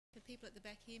people at the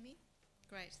back hear me?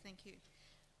 Great, thank you.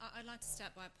 I'd like to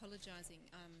start by apologising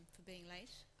for being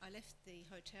late. I left the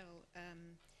hotel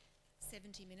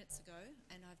 70 minutes ago,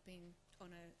 and I've been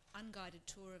on an unguided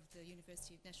tour of the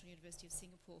National University of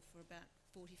Singapore for about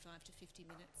 45 to 50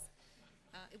 minutes.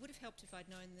 It would have helped if I'd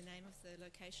known the name of the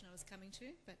location I was coming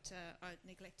to, but I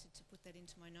neglected to put that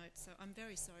into my notes, so I'm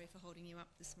very sorry for holding you up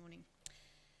this morning.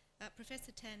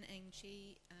 Professor Tan Eng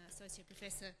Chi, Associate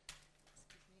Professor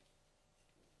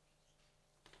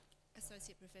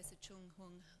Chung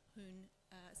Hung Hoon,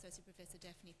 Associate Professor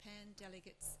Daphne Pan,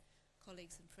 delegates,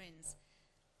 colleagues and friends.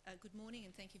 Good morning,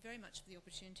 and thank you very much for the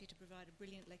opportunity to provide a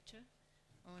brilliant lecture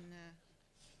on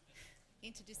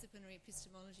interdisciplinary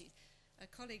epistemologies. A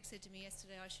colleague said to me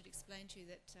yesterday I should explain to you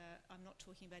that I'm not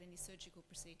talking about any surgical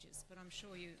procedures, but I'm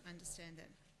sure you understand that.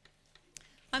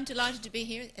 I'm delighted to be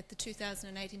here at the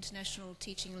 2008 International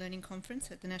Teaching and Learning Conference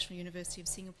at the National University of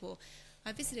Singapore.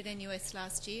 I visited NUS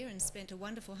last year and spent a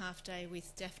wonderful half day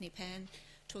with Daphne Pan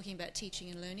talking about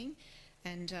teaching and learning,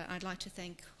 and I'd like to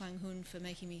thank Huang Hun for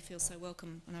making me feel so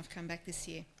welcome when I've come back this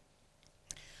year.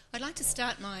 I'd like to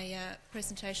start my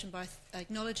presentation by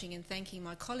acknowledging and thanking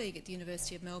my colleague at the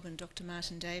University of Melbourne, Dr.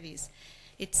 Martin Davies.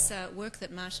 It's work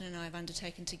that Martin and I have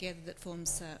undertaken together that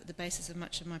forms the basis of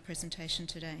much of my presentation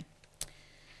today.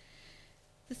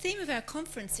 The theme of our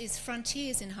conference is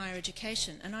Frontiers in Higher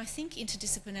Education, and I think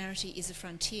interdisciplinarity is a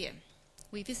frontier.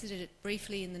 We visited it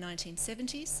briefly in the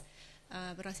 1970s,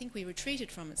 but I think we retreated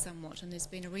from it somewhat, and there's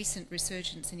been a recent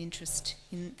resurgence in interest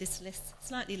in this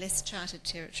slightly less charted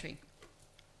territory.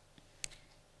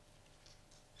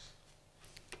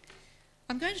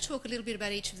 I'm going to talk a little bit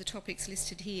about each of the topics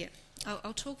listed here.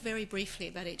 I'll talk very briefly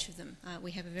about each of them.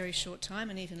 We have a very short time,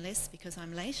 and even less because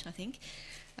I'm late, I think.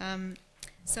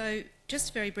 So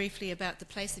just very briefly about the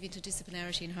place of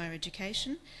interdisciplinarity in higher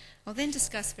education. I'll then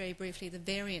discuss very briefly the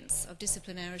variants of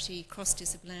disciplinarity,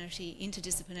 cross-disciplinarity,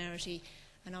 interdisciplinarity,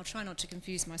 and I'll try not to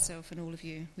confuse myself and all of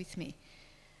you with me.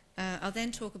 I'll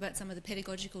then talk about some of the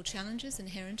pedagogical challenges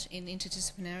inherent in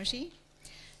interdisciplinarity.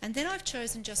 And then I've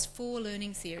chosen just 4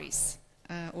 learning theories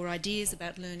or ideas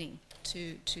about learning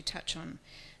to touch on.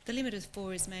 The limit of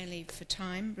 4 is mainly for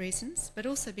time reasons, but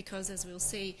also because, as we'll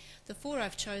see, the 4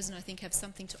 I've chosen I think have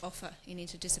something to offer in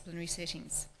interdisciplinary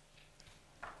settings.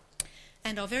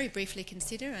 And I'll very briefly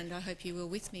consider, and I hope you will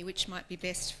with me, which might be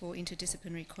best for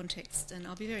interdisciplinary context, and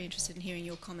I'll be very interested in hearing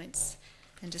your comments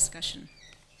and discussion.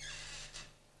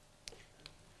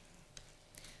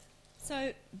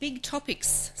 So big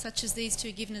topics, such as these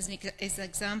 2 given as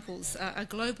examples, are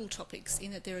global topics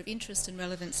in that they're of interest and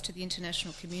relevance to the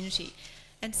international community.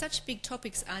 And such big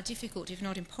topics are difficult, if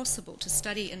not impossible, to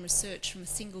study and research from a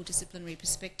single disciplinary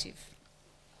perspective.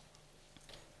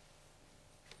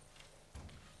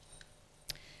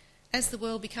 As the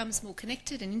world becomes more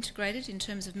connected and integrated in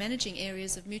terms of managing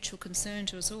areas of mutual concern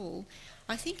to us all,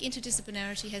 I think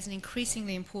interdisciplinarity has an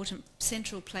increasingly important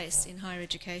central place in higher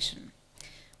education.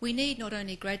 We need not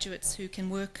only graduates who can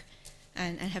work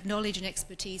and have knowledge and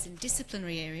expertise in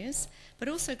disciplinary areas, but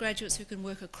also graduates who can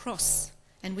work across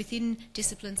and within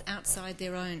disciplines outside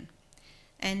their own,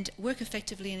 and work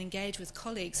effectively and engage with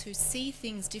colleagues who see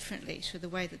things differently to the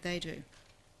way that they do.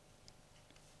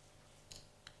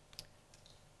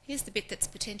 Here's the bit that's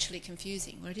potentially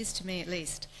confusing, or it is to me at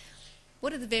least.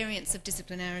 What are the variants of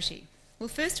disciplinarity? Well,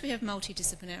 first we have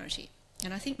multidisciplinarity,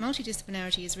 and I think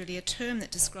multidisciplinarity is really a term that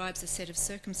describes a set of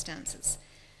circumstances.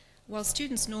 While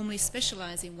students normally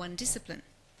specialise in one discipline,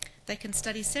 they can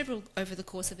study several over the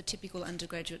course of a typical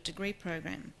undergraduate degree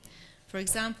program. For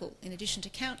example, in addition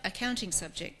to accounting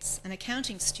subjects, an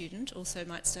accounting student also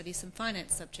might study some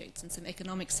finance subjects and some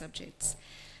economic subjects,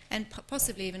 and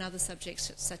possibly even other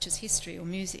subjects such as history or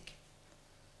music.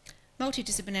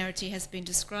 Multidisciplinarity has been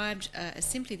described as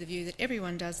simply the view that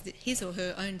everyone does his or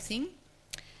her own thing,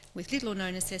 with little or no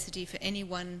necessity for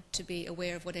anyone to be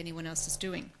aware of what anyone else is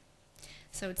doing.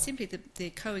 So it's simply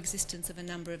the coexistence of a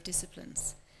number of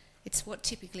disciplines. It's what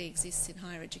typically exists in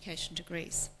higher education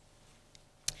degrees.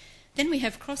 Then we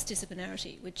have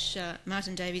cross-disciplinarity, which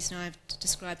Martin Davies and I have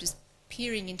described as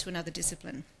peering into another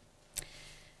discipline.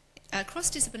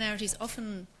 Cross-disciplinarity is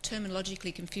often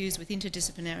terminologically confused with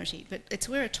interdisciplinarity, but it's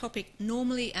where a topic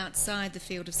normally outside the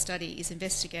field of study is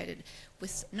investigated,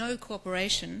 with no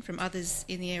cooperation from others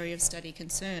in the area of study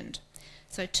concerned.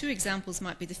 So 2 examples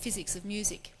might be the physics of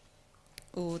music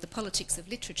or the politics of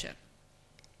literature.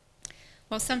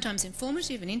 While sometimes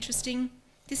informative and interesting,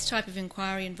 this type of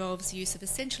inquiry involves the use of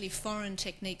essentially foreign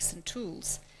techniques and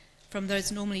tools from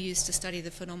those normally used to study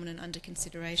the phenomenon under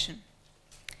consideration.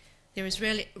 There is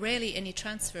rarely any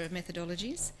transfer of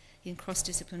methodologies in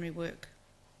cross-disciplinary work.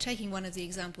 Taking one of the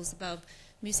examples above,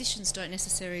 musicians don't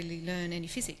necessarily learn any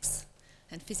physics,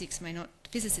 and physicists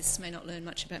may not learn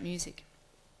much about music.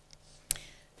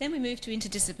 Then we move to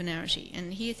interdisciplinarity,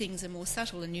 and here things are more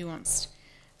subtle and nuanced,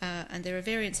 and there are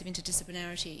variants of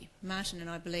interdisciplinarity, Martin and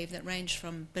I believe, that range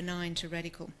from benign to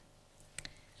radical.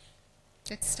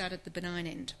 Let's start at the benign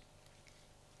end.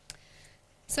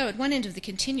 So at one end of the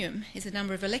continuum is a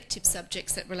number of elective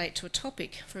subjects that relate to a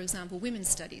topic, for example, women's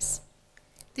studies.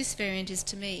 This variant is,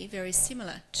 to me, very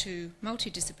similar to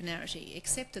multidisciplinarity,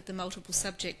 except that the multiple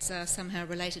subjects are somehow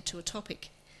related to a topic,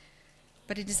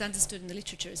 but it is understood in the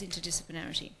literature as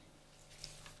interdisciplinarity.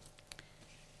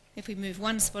 If we move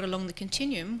one spot along the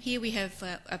continuum, here we have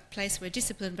a place where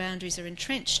discipline boundaries are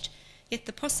entrenched, yet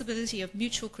the possibility of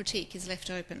mutual critique is left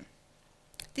open.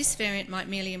 This variant might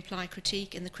merely imply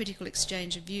critique and the critical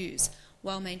exchange of views,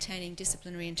 while maintaining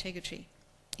disciplinary integrity.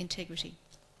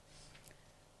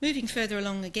 Moving further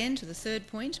along again to the third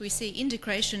point, we see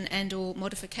integration and or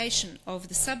modification of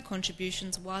the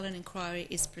sub-contributions while an inquiry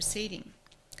is proceeding.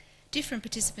 Different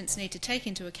participants need to take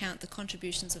into account the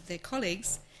contributions of their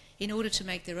colleagues in order to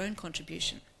make their own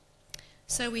contribution.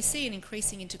 So we see an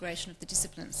increasing integration of the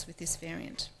disciplines with this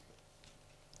variant.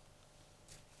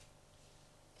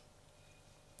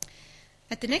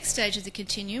 At the next stage of the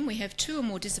continuum, we have two or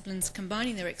more disciplines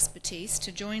combining their expertise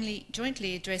to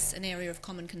jointly address an area of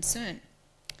common concern.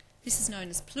 This is known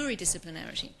as Pleura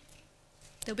Disciplinarity.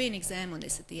 There'll be an exam on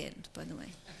this at the end, by the way.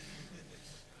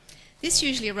 This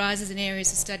usually arises in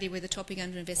areas of study where the topic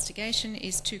under investigation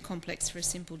is too complex for a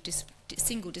single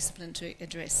discipline to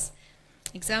address.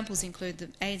 Examples include the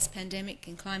AIDS pandemic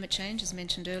and climate change, as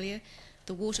mentioned earlier,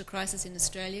 the water crisis in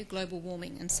Australia, global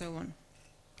warming, and so on.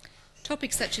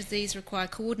 Topics such as these require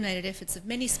coordinated efforts of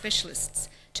many specialists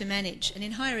to manage, and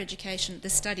in higher education, the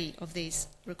study of these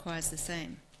requires the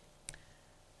same.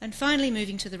 And finally,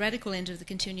 moving to the radical end of the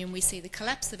continuum, we see the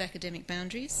collapse of academic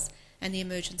boundaries and the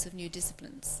emergence of new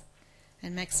disciplines.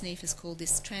 And Max Neef has called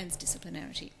this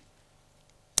transdisciplinarity.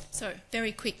 So,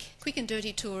 very quick and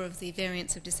dirty tour of the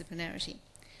variants of disciplinarity.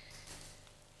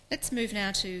 Let's move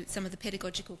now to some of the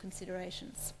pedagogical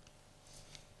considerations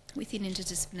within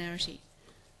interdisciplinarity.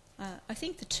 I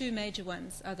think the two major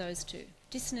ones are those two: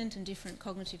 dissonant and different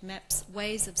cognitive maps,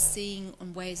 ways of seeing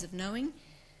and ways of knowing,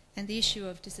 and the issue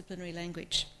of disciplinary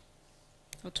language.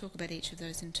 I'll talk about each of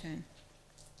those in turn.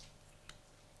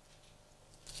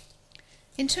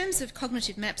 In terms of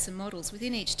cognitive maps and models,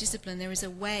 within each discipline there is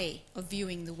a way of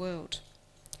viewing the world.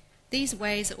 These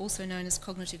ways are also known as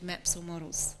cognitive maps or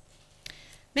models.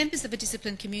 Members of a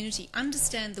discipline community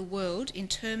understand the world in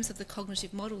terms of the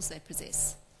cognitive models they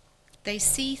possess. They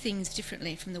see things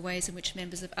differently from the ways in which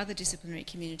members of other disciplinary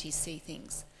communities see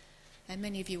things. And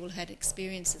many of you will have had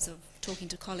experiences of talking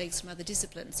to colleagues from other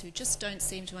disciplines who just don't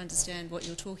seem to understand what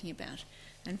you're talking about,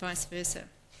 and vice versa.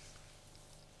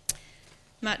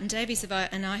 Martin Davies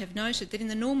and I have noted that in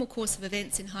the normal course of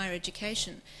events in higher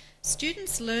education,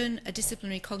 students learn a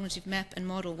disciplinary cognitive map and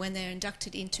model when they are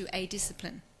inducted into a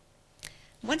discipline.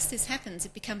 Once this happens,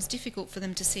 it becomes difficult for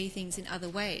them to see things in other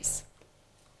ways.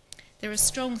 There are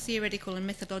strong theoretical and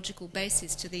methodological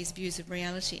bases to these views of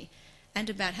reality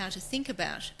and about how to think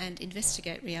about and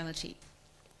investigate reality.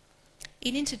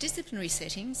 In interdisciplinary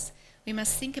settings, we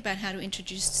must think about how to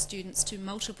introduce students to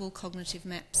multiple cognitive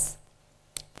maps.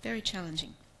 Very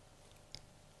challenging.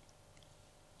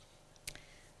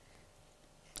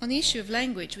 On the issue of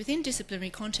language, within disciplinary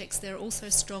contexts there are also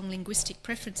strong linguistic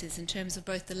preferences in terms of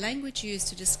both the language used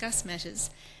to discuss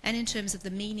matters and in terms of the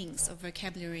meanings of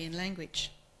vocabulary and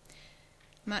language.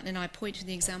 Martin and I point to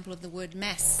the example of the word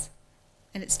mass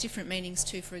and its different meanings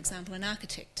to, for example, an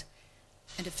architect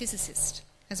and a physicist,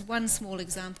 as one small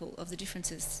example of the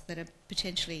differences that are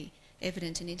potentially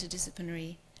evident in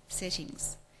interdisciplinary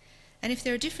settings. And if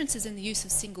there are differences in the use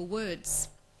of single words,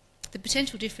 the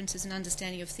potential differences in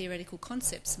understanding of theoretical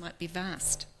concepts might be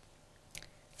vast.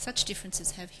 Such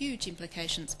differences have huge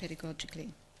implications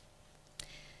pedagogically.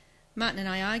 Martin and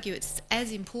I argue it's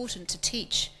as important to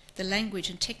teach the language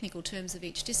and technical terms of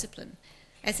each discipline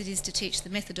as it is to teach the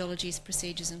methodologies,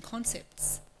 procedures and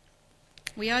concepts.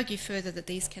 We argue further that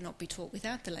these cannot be taught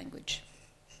without the language.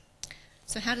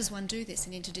 So how does one do this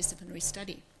in interdisciplinary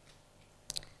study?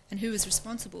 And who is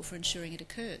responsible for ensuring it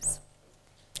occurs?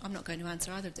 I'm not going to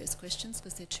answer either of those questions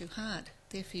because they're too hard.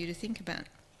 They're for you to think about.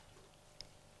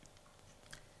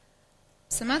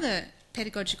 Some other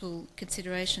pedagogical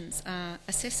considerations are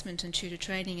assessment and tutor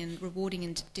training and rewarding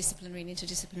and disciplinary and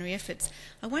interdisciplinary efforts.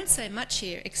 I won't say much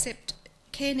here except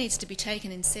care needs to be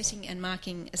taken in setting and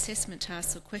marking assessment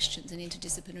tasks or questions in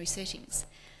interdisciplinary settings.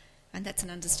 And that's an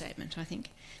understatement, I think.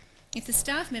 If the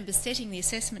staff member setting the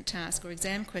assessment task or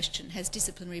exam question has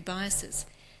disciplinary biases,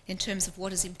 in terms of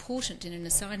what is important in an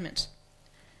assignment,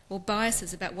 or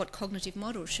biases about what cognitive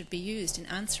models should be used in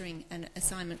answering an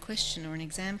assignment question or an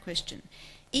exam question,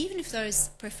 even if those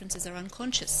preferences are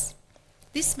unconscious.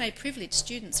 This may privilege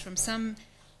students from some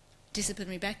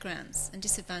disciplinary backgrounds and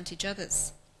disadvantage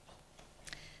others.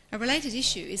 A related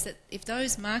issue is that if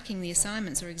those marking the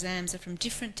assignments or exams are from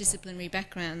different disciplinary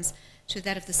backgrounds to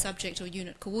that of the subject or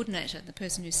unit coordinator, the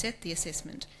person who set the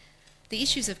assessment, the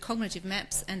issues of cognitive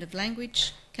maps and of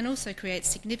language can also create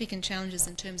significant challenges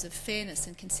in terms of fairness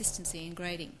and consistency in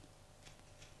grading.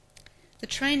 The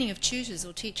training of tutors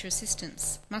or teacher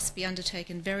assistants must be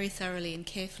undertaken very thoroughly and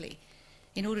carefully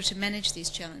in order to manage these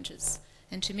challenges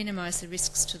and to minimise the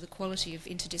risks to the quality of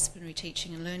interdisciplinary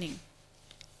teaching and learning.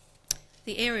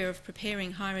 The area of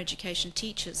preparing higher education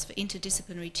teachers for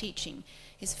interdisciplinary teaching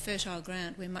is fertile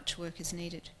ground where much work is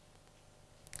needed.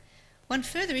 One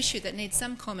further issue that needs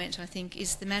some comment, I think,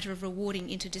 is the matter of rewarding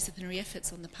interdisciplinary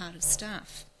efforts on the part of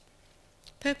staff.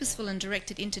 Purposeful and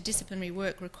directed interdisciplinary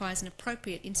work requires an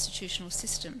appropriate institutional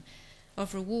system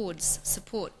of rewards,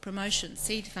 support, promotion,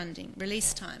 seed funding,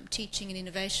 release time, teaching and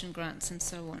innovation grants, and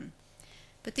so on.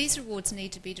 But these rewards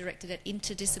need to be directed at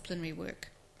interdisciplinary work.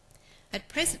 At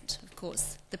present, of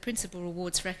course, the principal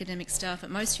rewards for academic staff at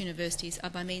most universities are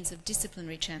by means of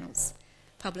disciplinary channels,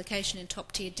 publication in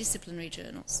top-tier disciplinary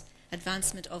journals,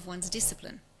 advancement of one's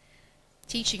discipline,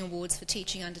 teaching awards for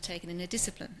teaching undertaken in a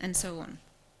discipline, and so on.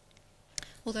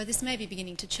 Although this may be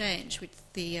beginning to change with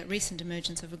the recent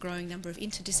emergence of a growing number of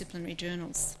interdisciplinary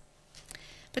journals.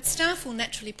 But staff will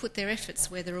naturally put their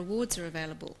efforts where the rewards are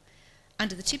available.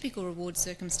 Under the typical reward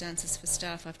circumstances for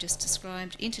staff I've just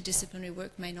described, interdisciplinary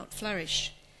work may not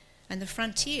flourish, and the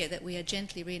frontier that we are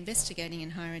gently reinvestigating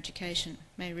in higher education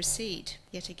may recede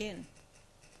yet again.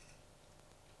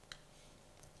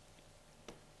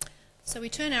 So we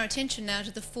turn our attention now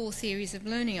to the four theories of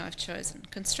learning I've chosen: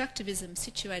 constructivism,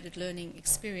 situated learning,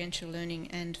 experiential learning,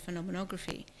 and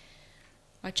phenomenography.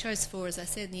 I chose four, as I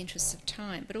said, in the interests of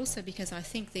time, but also because I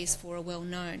think these four are well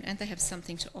known and they have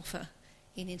something to offer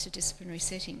in interdisciplinary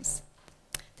settings.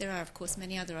 There are, of course,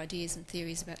 many other ideas and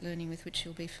theories about learning with which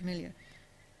you'll be familiar.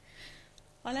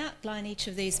 I'll outline each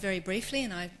of these very briefly,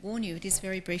 and I warn you it is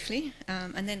very briefly,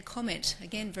 and then comment,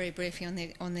 again very briefly,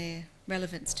 on their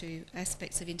relevance to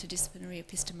aspects of interdisciplinary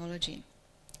epistemology.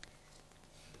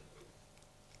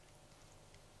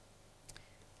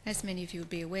 As many of you will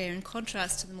be aware, in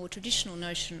contrast to the more traditional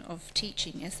notion of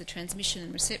teaching as the transmission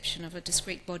and reception of a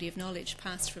discrete body of knowledge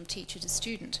passed from teacher to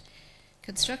student,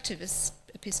 constructivist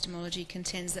epistemology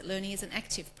contends that learning is an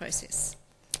active process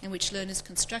in which learners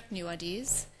construct new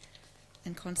ideas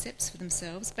and concepts for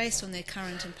themselves based on their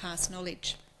current and past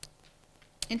knowledge.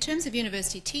 In terms of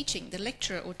university teaching, the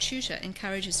lecturer or tutor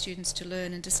encourages students to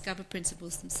learn and discover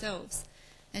principles themselves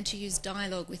and to use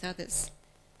dialogue with others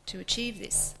to achieve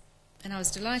this. And I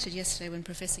was delighted yesterday when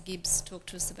Professor Gibbs talked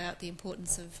to us about the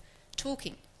importance of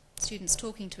talking, students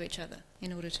talking to each other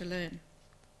in order to learn.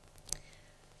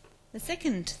 The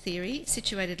second theory,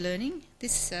 situated learning,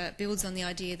 this builds on the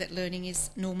idea that learning is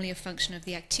normally a function of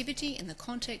the activity and the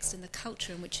context and the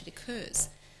culture in which it occurs.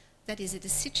 That is, it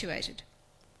is situated.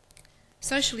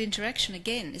 Social interaction,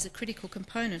 again, is a critical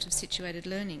component of situated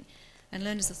learning, and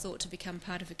learners are thought to become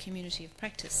part of a community of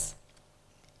practice.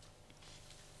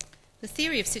 The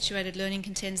theory of situated learning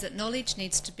contends that knowledge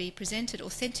needs to be presented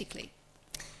authentically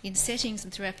in settings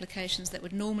and through applications that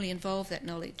would normally involve that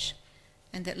knowledge,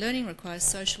 and that learning requires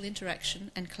social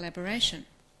interaction and collaboration.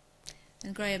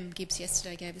 And Graham Gibbs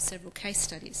yesterday gave us several case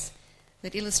studies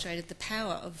that illustrated the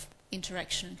power of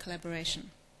interaction and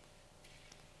collaboration.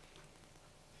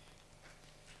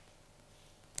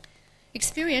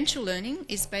 Experiential learning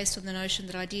is based on the notion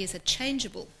that ideas are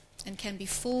changeable and can be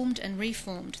formed and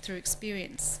reformed through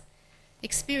experience.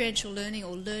 Experiential learning,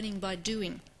 or learning by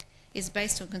doing, is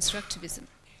based on constructivism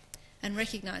and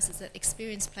recognises that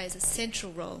experience plays a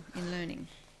central role in learning.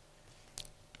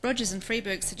 Rogers and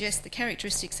Freeberg suggest the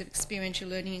characteristics of experiential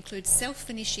learning include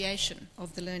self-initiation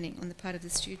of the learning on the part of the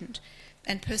student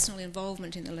and personal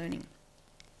involvement in the learning.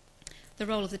 The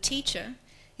role of the teacher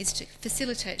is to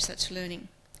facilitate such learning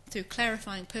through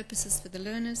clarifying purposes for the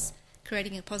learners,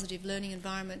 creating a positive learning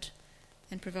environment,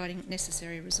 and providing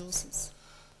necessary resources.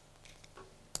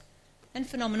 And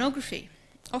phenomenography.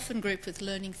 Often grouped with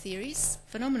learning theories,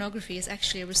 phenomenography is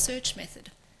actually a research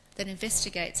method that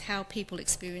investigates how people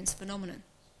experience phenomenon.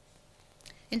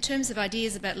 In terms of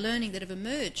ideas about learning that have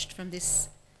emerged from this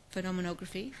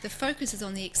phenomenography, the focus is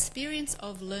on the experience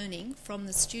of learning from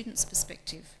the student's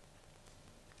perspective.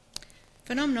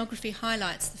 Phenomenography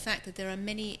highlights the fact that there are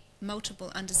many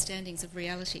multiple understandings of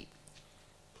reality.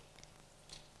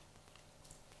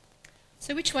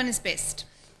 So which one is best?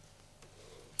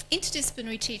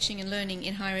 Interdisciplinary teaching and learning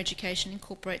in higher education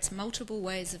incorporates multiple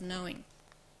ways of knowing.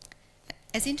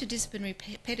 As interdisciplinary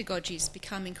pedagogies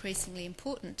become increasingly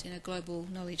important in a global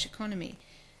knowledge economy,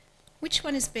 which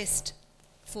one is best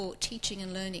for teaching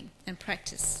and learning and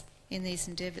practice in these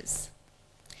endeavours?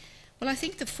 Well, I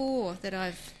think the four that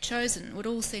I've chosen would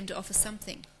all seem to offer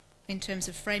something in terms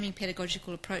of framing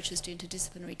pedagogical approaches to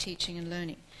interdisciplinary teaching and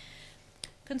learning.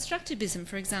 Constructivism,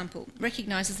 for example,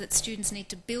 recognises that students need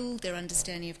to build their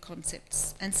understanding of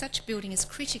concepts, and such building is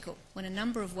critical when a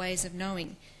number of ways of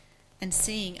knowing and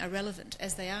seeing are relevant,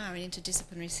 as they are in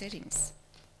interdisciplinary settings.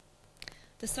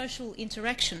 The social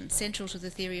interaction central to the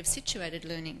theory of situated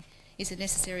learning is a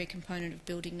necessary component of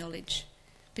building knowledge,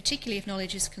 particularly if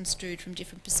knowledge is construed from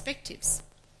different perspectives.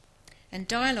 And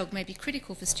dialogue may be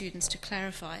critical for students to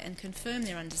clarify and confirm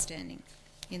their understanding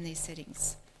in these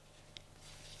settings.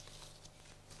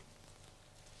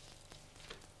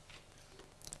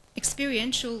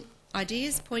 Experiential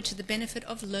ideas point to the benefit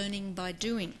of learning by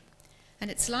doing, and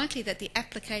it's likely that the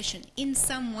application, in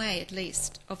some way at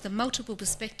least, of the multiple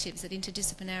perspectives that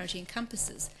interdisciplinarity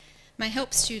encompasses may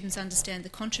help students understand the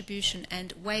contribution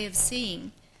and way of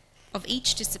seeing of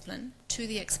each discipline to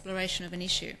the exploration of an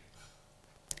issue.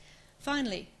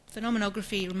 Finally,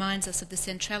 phenomenography reminds us of the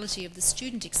centrality of the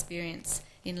student experience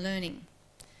in learning.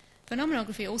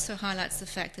 Phenomenography also highlights the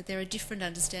fact that there are different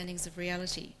understandings of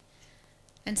reality,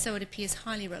 and so it appears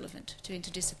highly relevant to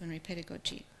interdisciplinary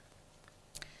pedagogy.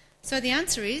 So the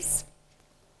answer is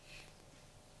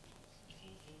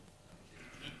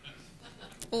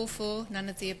all four, none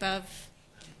of the above.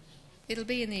 It'll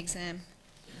be in the exam.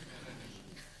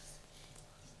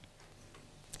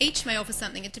 Each may offer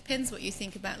something. It depends what you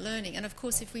think about learning. And of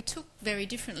course, if we took very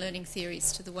different learning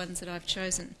theories to the ones that I've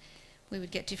chosen, we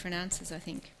would get different answers, I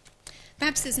think.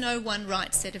 Perhaps there's no one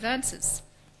right set of answers.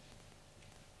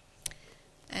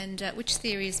 And which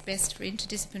theory is best for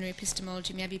interdisciplinary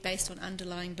epistemology may be based on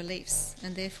underlying beliefs,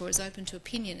 and therefore is open to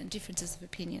opinion and differences of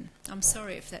opinion. I'm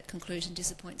sorry if that conclusion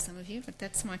disappoints some of you, but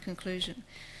that's my conclusion.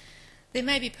 There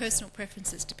may be personal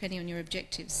preferences depending on your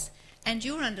objectives and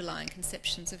your underlying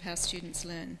conceptions of how students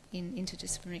learn in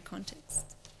interdisciplinary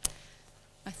contexts.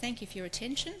 I thank you for your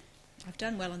attention. I've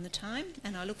done well on the time,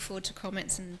 and I look forward to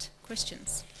comments and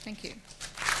questions. Thank you.